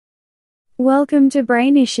Welcome to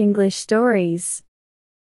Brainish English Stories.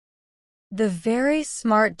 The very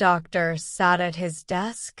smart doctor sat at his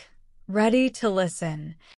desk, ready to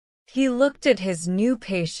listen. He looked at his new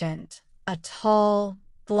patient, a tall,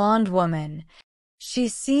 blonde woman. She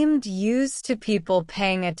seemed used to people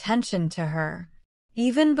paying attention to her.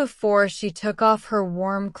 Even before she took off her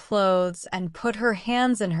warm clothes and put her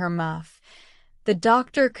hands in her muff, the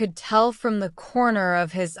doctor could tell from the corner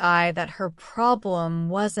of his eye that her problem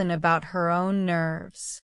wasn't about her own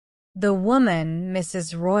nerves. The woman,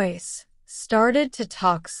 Mrs. Royce, started to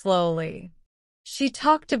talk slowly. She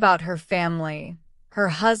talked about her family, her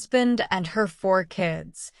husband and her 4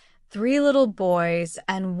 kids, 3 little boys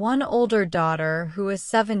and 1 older daughter who is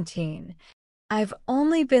 17. "I've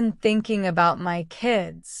only been thinking about my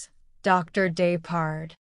kids, Dr.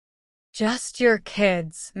 Depard." "Just your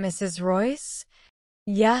kids, Mrs. Royce?"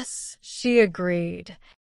 "Yes," she agreed.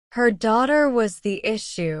 Her daughter was the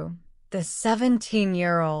issue, the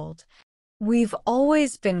 17-year-old. "We've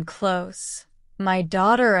always been close, my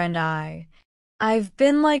daughter and I. I've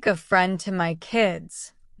been like a friend to my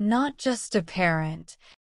kids, not just a parent.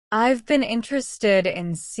 I've been interested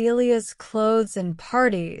in Celia's clothes and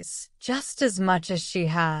parties just as much as she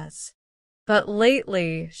has. But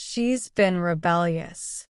lately, she's been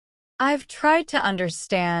rebellious. I've tried to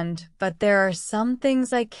understand, but there are some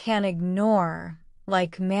things I can't ignore,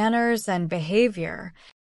 like manners and behavior.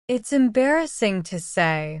 It's embarrassing to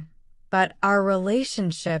say, but our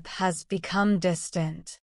relationship has become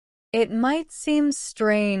distant. It might seem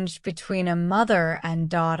strange between a mother and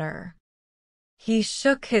daughter." He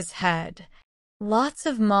shook his head. "Lots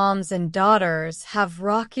of moms and daughters have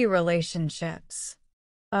rocky relationships."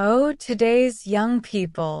 "Oh, today's young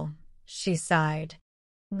people," she sighed.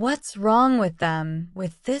 "What's wrong with them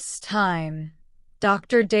with this time,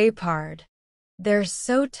 Dr. Depard? They're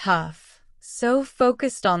so tough, so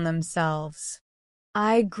focused on themselves.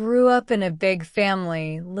 I grew up in a big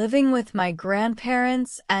family, living with my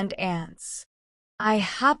grandparents and aunts. I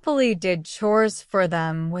happily did chores for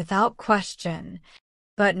them without question.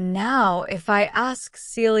 But now if I ask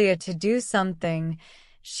Celia to do something,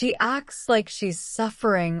 she acts like she's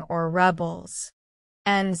suffering or rebels.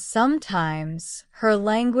 And sometimes her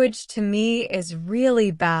language to me is really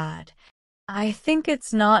bad. I think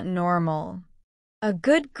it's not normal. A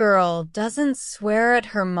good girl doesn't swear at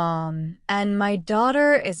her mom, and my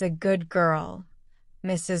daughter is a good girl."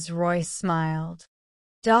 Mrs. Royce smiled.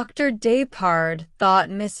 Dr. Depard thought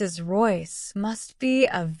Mrs. Royce must be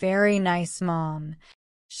a very nice mom.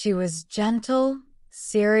 She was gentle,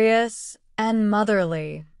 serious, and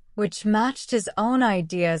motherly, which matched his own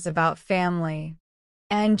ideas about family.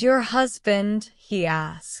 "And your husband?" he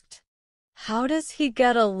asked. "How does he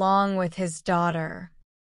get along with his daughter?"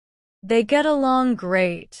 "They get along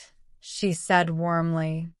great," she said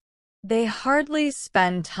warmly. "They hardly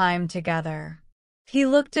spend time together." He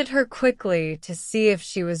looked at her quickly to see if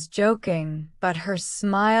she was joking, but her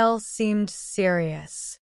smile seemed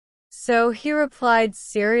serious. So he replied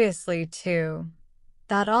seriously too.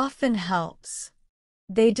 "That often helps."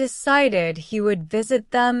 They decided he would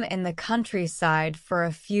visit them in the countryside for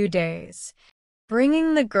a few days.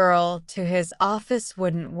 Bringing the girl to his office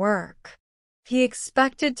wouldn't work. He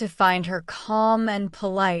expected to find her calm and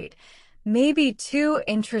polite, maybe too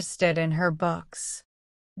interested in her books.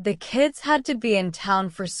 The kids had to be in town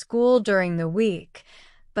for school during the week,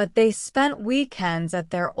 but they spent weekends at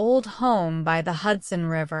their old home by the Hudson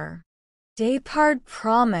River. Depard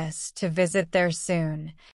promised to visit there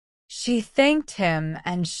soon. She thanked him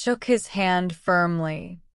and shook his hand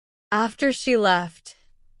firmly. After she left,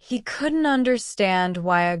 he couldn't understand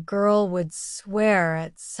why a girl would swear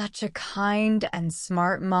at such a kind and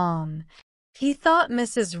smart mom. He thought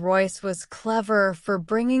Mrs. Royce was clever for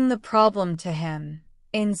bringing the problem to him,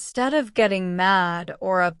 instead of getting mad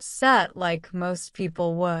or upset like most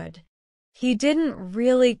people would. He didn't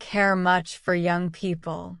really care much for young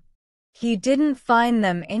people. He didn't find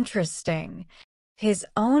them interesting. His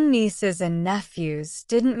own nieces and nephews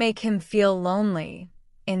didn't make him feel lonely.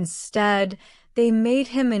 Instead, they made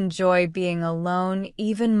him enjoy being alone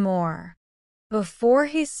even more. Before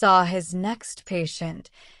he saw his next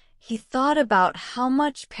patient, he thought about how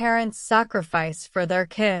much parents sacrifice for their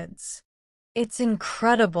kids. "It's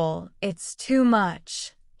incredible, it's too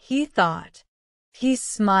much," he thought. He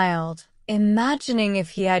smiled, imagining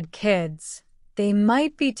if he had kids, they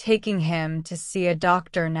might be taking him to see a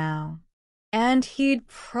doctor now. And he'd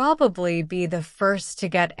probably be the first to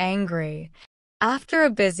get angry. After a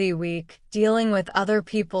busy week dealing with other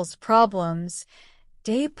people's problems,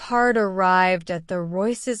 Depard arrived at the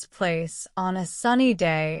Royces' place on a sunny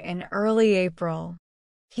day in early April.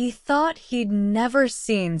 He thought he'd never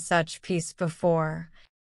seen such peace before.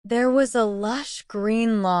 There was a lush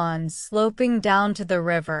green lawn sloping down to the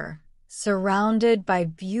river, surrounded by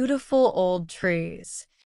beautiful old trees.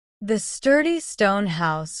 The sturdy stone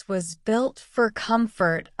house was built for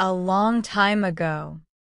comfort a long time ago.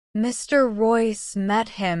 Mr. Royce met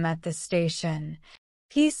him at the station.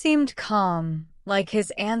 He seemed calm, like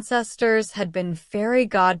his ancestors had been fairy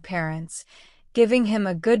godparents, giving him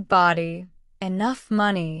a good body, enough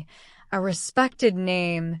money, a respected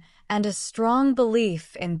name, and a strong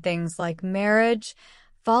belief in things like marriage,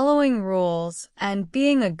 following rules, and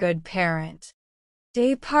being a good parent.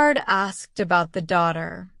 Depard asked about the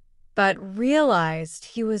daughter, but realized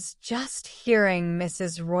he was just hearing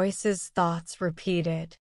Mrs. Royce's thoughts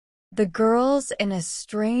repeated. The girl's in a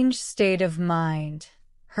strange state of mind,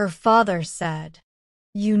 her father said.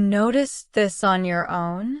 You noticed this on your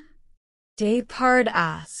own? Depard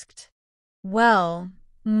asked. Well,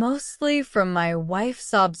 mostly from my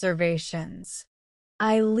wife's observations.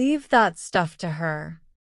 I leave that stuff to her.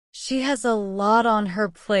 She has a lot on her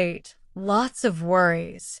plate, lots of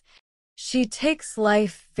worries. She takes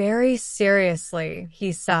life very seriously,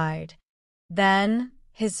 he sighed. Then,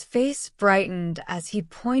 his face brightened as he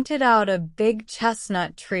pointed out a big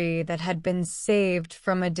chestnut tree that had been saved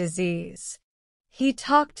from a disease. He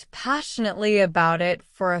talked passionately about it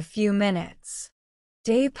for a few minutes.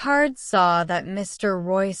 Depard saw that Mr.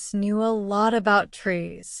 Royce knew a lot about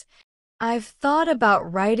trees. I've thought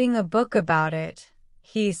about writing a book about it,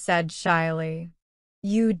 he said shyly.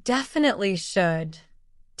 You definitely should,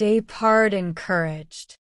 Depard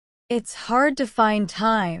encouraged. It's hard to find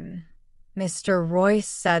time, Mr. Royce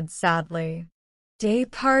said sadly.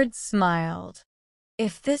 Depard smiled.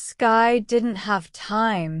 If this guy didn't have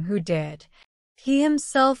time, who did? He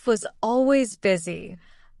himself was always busy,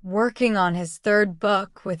 working on his third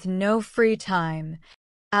book with no free time.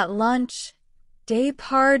 At lunch,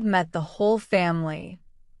 Depard met the whole family.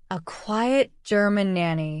 A quiet German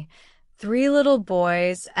nanny, 3 little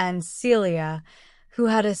boys, and Celia, who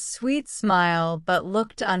had a sweet smile but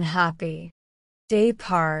looked unhappy.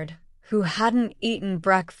 Depard, who hadn't eaten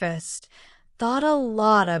breakfast, thought a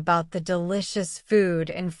lot about the delicious food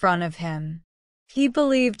in front of him. He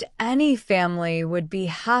believed any family would be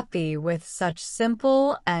happy with such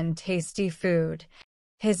simple and tasty food.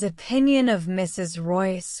 His opinion of Mrs.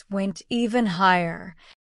 Royce went even higher.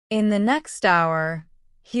 In the next hour,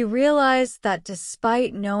 he realized that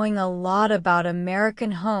despite knowing a lot about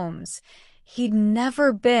American homes, he'd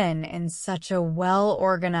never been in such a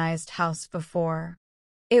well-organized house before.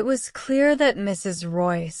 It was clear that Mrs.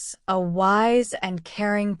 Royce, a wise and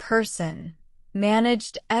caring person,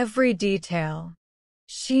 managed every detail.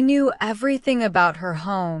 She knew everything about her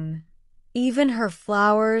home, even her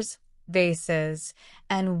flowers, vases,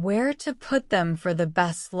 and where to put them for the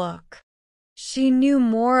best look. She knew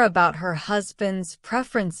more about her husband's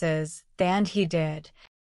preferences than he did.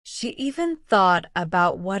 She even thought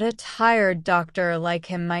about what a tired doctor like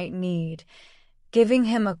him might need, giving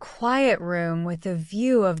him a quiet room with a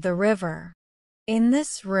view of the river. In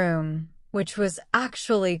this room, which was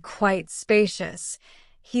actually quite spacious,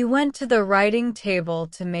 he went to the writing table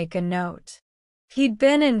to make a note. He'd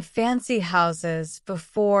been in fancy houses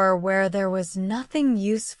before where there was nothing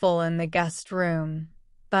useful in the guest room,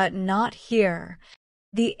 but not here.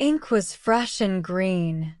 The ink was fresh and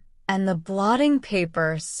green, and the blotting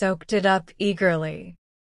paper soaked it up eagerly.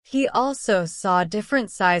 He also saw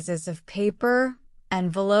different sizes of paper,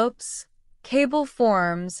 envelopes, cable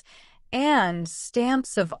forms, and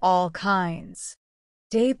stamps of all kinds.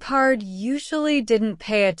 Depard usually didn't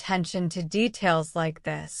pay attention to details like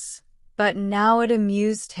this, but now it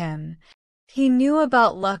amused him. He knew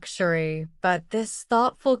about luxury, but this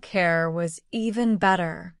thoughtful care was even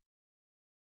better.